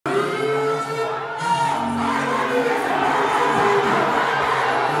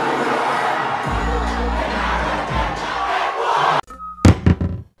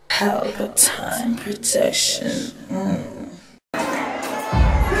section.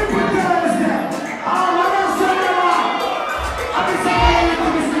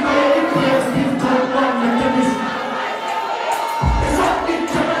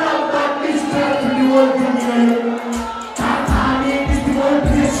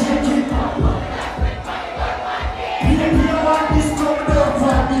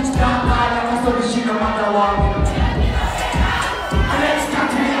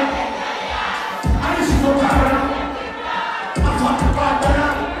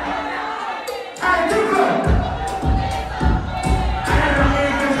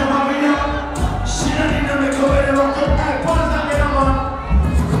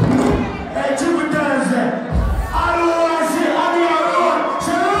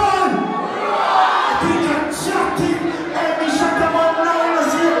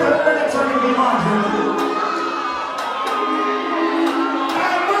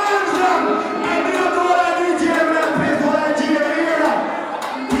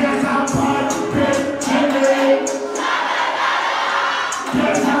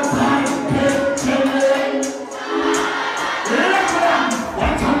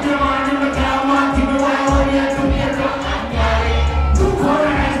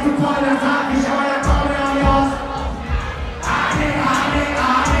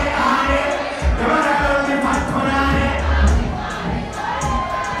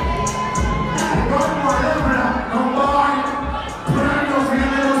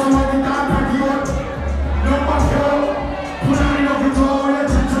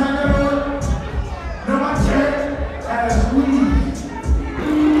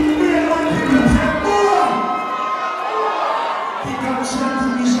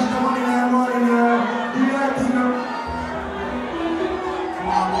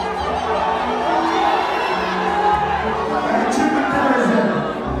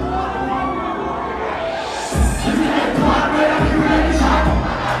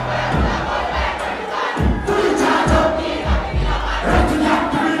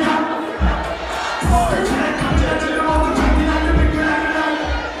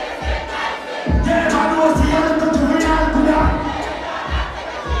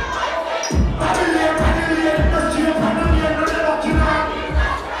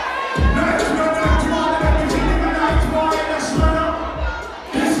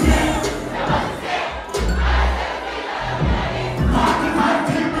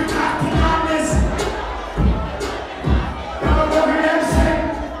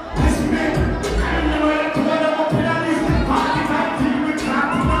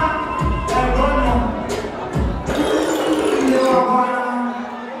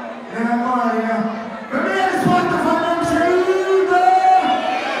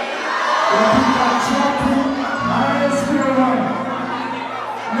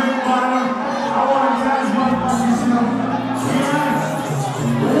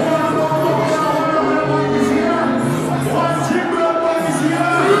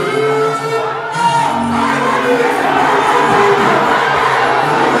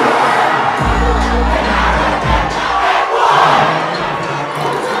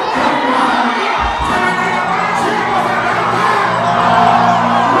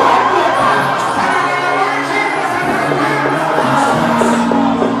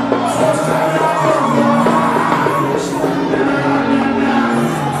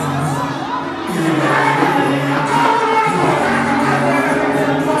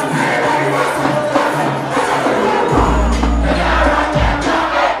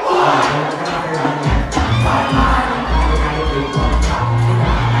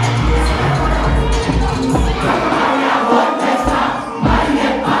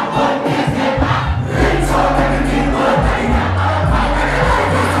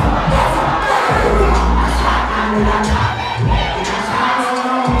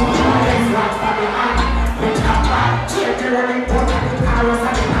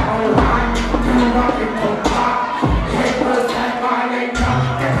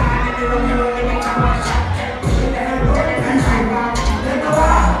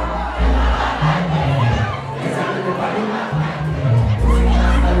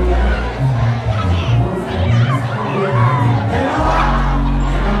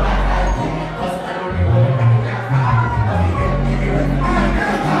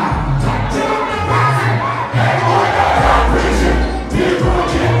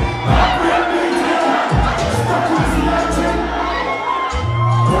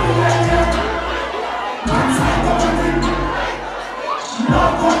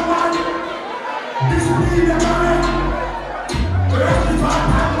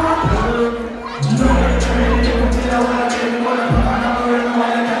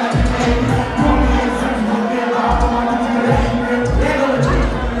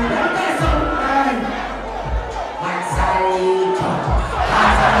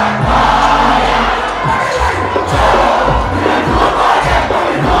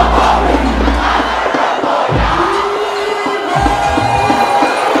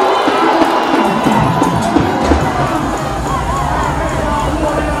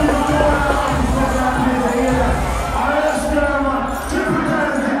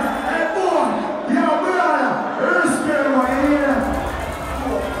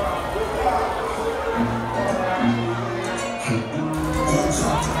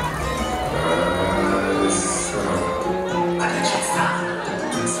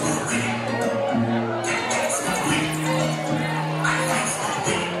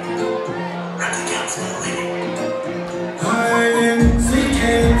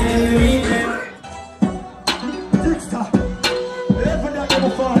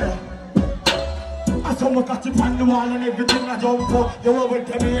 wall and everything I jump out. You will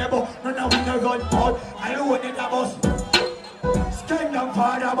tell me about, none of them run out. I know what it was. Skeng them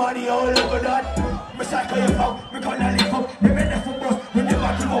for the body all over that. Me cycle you up, me gonna live up. Me men left for bros, we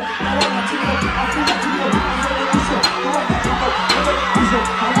never give up. I wanna give up, I feel like give up. I'm gonna push up, I wanna give up. I'm gonna push up,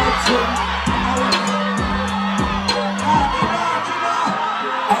 I want to.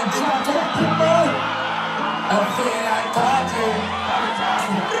 I'm trying to come on. I feel like partying.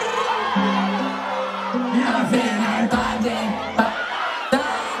 I feel like partying.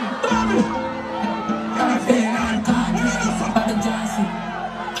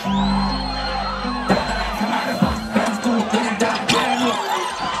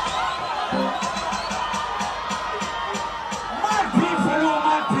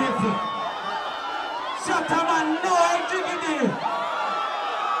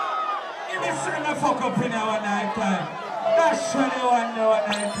 Fuck up in our night time. That's what they want our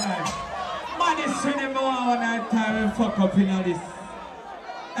night time. Man is saying our night time and fuck up in all this.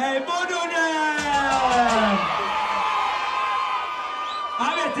 Hey, Bodo them! I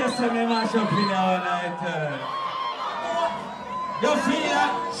bet you say me mash up in our night time. You feel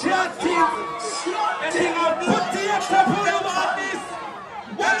that? Shut it! And he gonna put the extra put about this.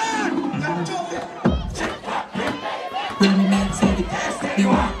 Well on! When the man say the best that you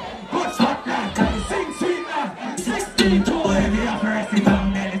want. What's up now? Sing sweet now. 16 to heavy operating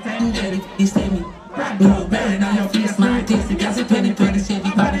on medicine. You say me, brand new belly on your face, my taste. You got 2020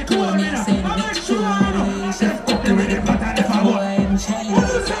 Chevy, but it cool me. Say me, make sure you chef up the rhythm, but I never go and shell. What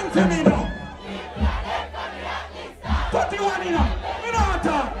do you sing to me now? 21 in now. You know what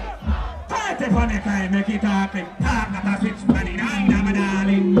talk? Fight it for the time, make it happen. Talk not a switch money, I'm not my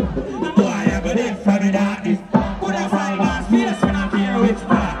darling. The boy I go dead for the darkness. Put a fire mask, face when I care which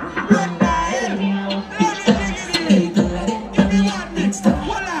part.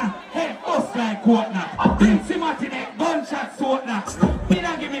 Gunshot sword now. Me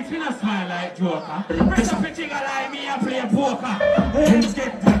don't give me a smile like Joker. Press up a trigger like me and play poker. Hands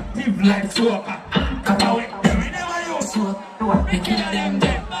get active like soccer. Cause I went there, we never use sword. We kill them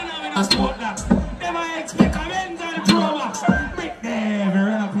dead, but now we don't sport that. Never expect a men's on the promo. Brick there, we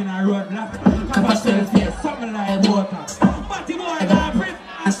run up in a roadblock. Cause I still face something like water. But the boy got print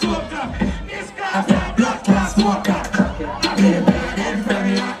and soaked up. This craft like blood class smoker. I play better than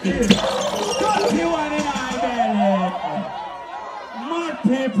very active.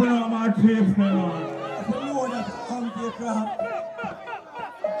 People, mad people. You know that some people.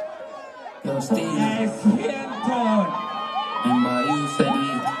 Yo, Steve. Yes, Hinton. Remember you said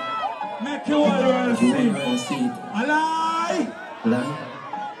it. Make you all world see. Alive. Alive.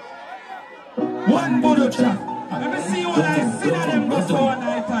 One Bodo chap. Let me see what I see that them go so one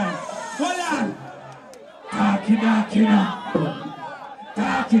night time. Hold on. Darky now.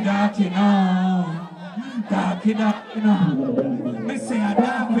 Darky now. Darky now. Me say a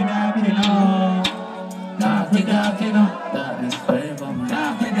darky now. Darky now. Darkness forever, man.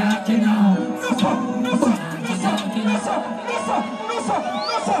 Darky now. No sir.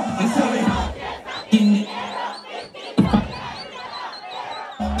 In the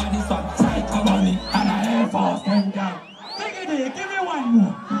body for tight cover me. And I air force them down. Take it there, give me one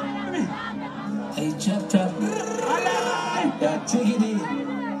more. Give me. Hey, chapter. Alive. Yeah, take it there.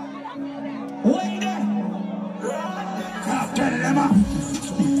 Wait there. Tell them up.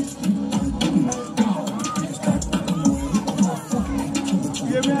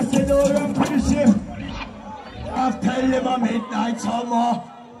 Give me a say no run for the ship. I've tell them a midnight summer.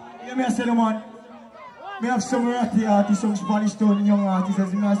 Give me a say no man. Me have some ratty artists, some Spanish stone young artists,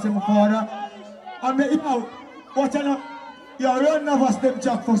 as me I say my father. And me out. What you know? You're never step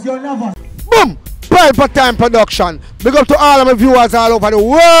jack first, you're never. Boom! Pelpa Time production. Big up to all of my viewers all over the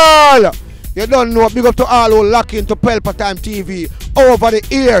world. You don't know, big up to all who lock into Pelpa Time TV over the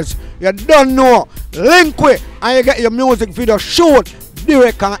years. You don't know, link with and you get your music video shoot,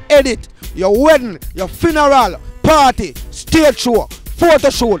 direct and edit, your wedding, your funeral, party, stage show, photo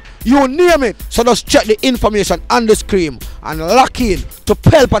shoot, you name it. So just check the information on the screen and lock in to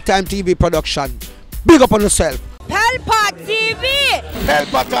Pelpa Time TV production. Big up on yourself. Pelpa TV!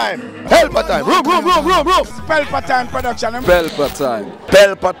 Pelpa Time! Pelpa Time! Room! Pelpa Time production. Pelpa Time.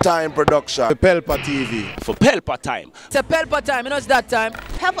 Pelpa Time production. Pelpa TV. For Pelpa Time. It's a Pelpa Time, you know it's that time.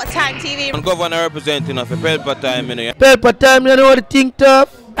 Pelpa Time TV. I'm governor representing of Pelpa Time, you know. Pelpa Time, you know what the thing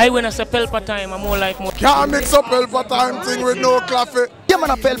tough? I when I say Pelpa Time, I'm more like more. Can't mix up Pelpa Time thing with no KRAFF. Yeah, man,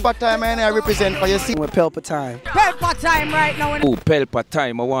 a Pelpa Time, and I represent for you. See, With Pelpa Time. Pelpa Time right now. Oh, Pelpa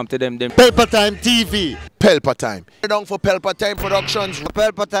Time, I want to them. Pelpa Time TV. Pelpa Time. You're down for Pelpa Time Productions.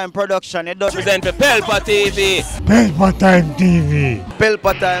 Pelpa Time Production. It does Present for Pelpa TV. Pelpa Time TV.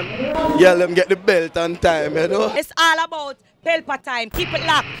 Pelpa Time. Yeah, let them get the belt on time, you know. It's all about Pelpa time. Keep it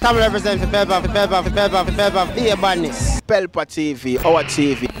locked. Come represent for Pelpa, be a badness. Pelpa TV, our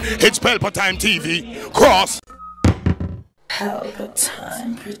TV. It's Pelpa Time TV. Cross. Pelpa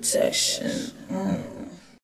time protection.